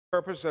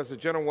Purpose does the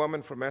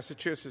gentlewoman from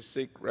Massachusetts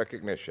seek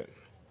recognition?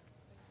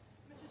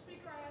 Mr.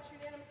 Speaker, I ask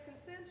unanimous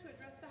consent to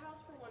address the House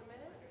for 1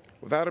 minute.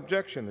 Without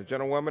objection, the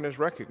gentlewoman is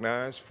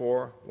recognized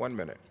for 1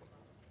 minute.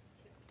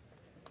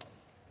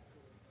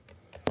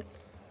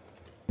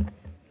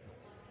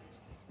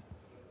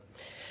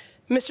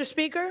 Mr.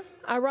 Speaker,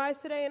 I rise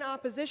today in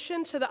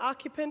opposition to the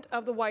occupant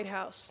of the White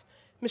House.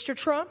 Mr.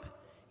 Trump,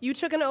 you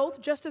took an oath,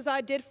 just as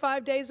I did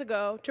 5 days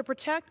ago, to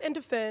protect and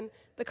defend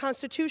the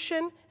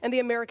Constitution and the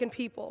American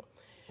people.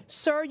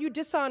 Sir, you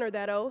dishonor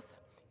that oath.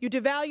 You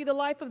devalue the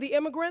life of the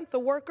immigrant, the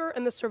worker,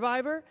 and the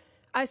survivor.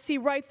 I see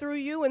right through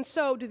you, and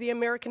so do the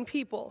American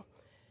people.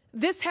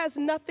 This has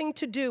nothing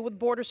to do with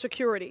border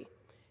security.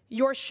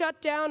 Your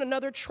shutdown,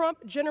 another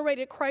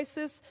Trump-generated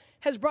crisis,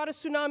 has brought a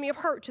tsunami of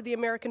hurt to the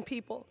American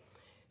people.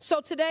 So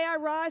today I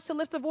rise to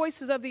lift the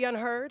voices of the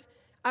unheard.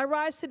 I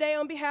rise today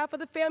on behalf of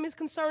the families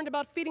concerned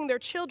about feeding their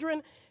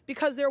children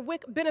because their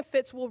WIC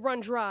benefits will run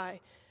dry.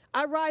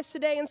 I rise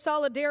today in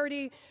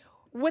solidarity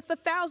with the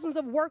thousands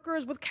of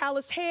workers with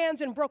calloused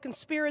hands and broken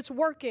spirits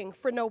working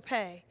for no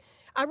pay.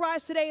 I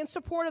rise today in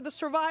support of the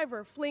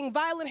survivor fleeing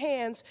violent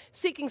hands,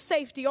 seeking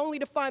safety only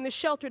to find the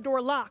shelter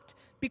door locked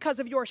because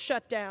of your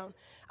shutdown.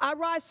 I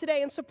rise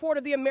today in support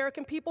of the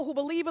American people who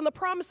believe in the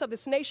promise of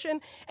this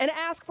nation and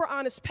ask for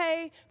honest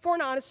pay for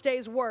an honest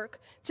day's work.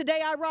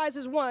 Today I rise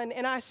as one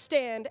and I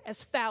stand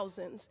as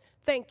thousands.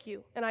 Thank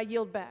you, and I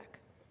yield back.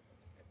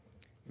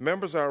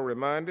 Members are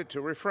reminded to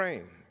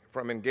refrain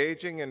from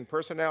engaging in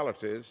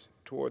personalities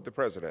toward the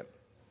President.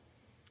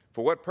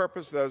 For what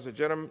purpose does the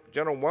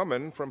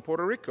gentlewoman from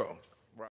Puerto Rico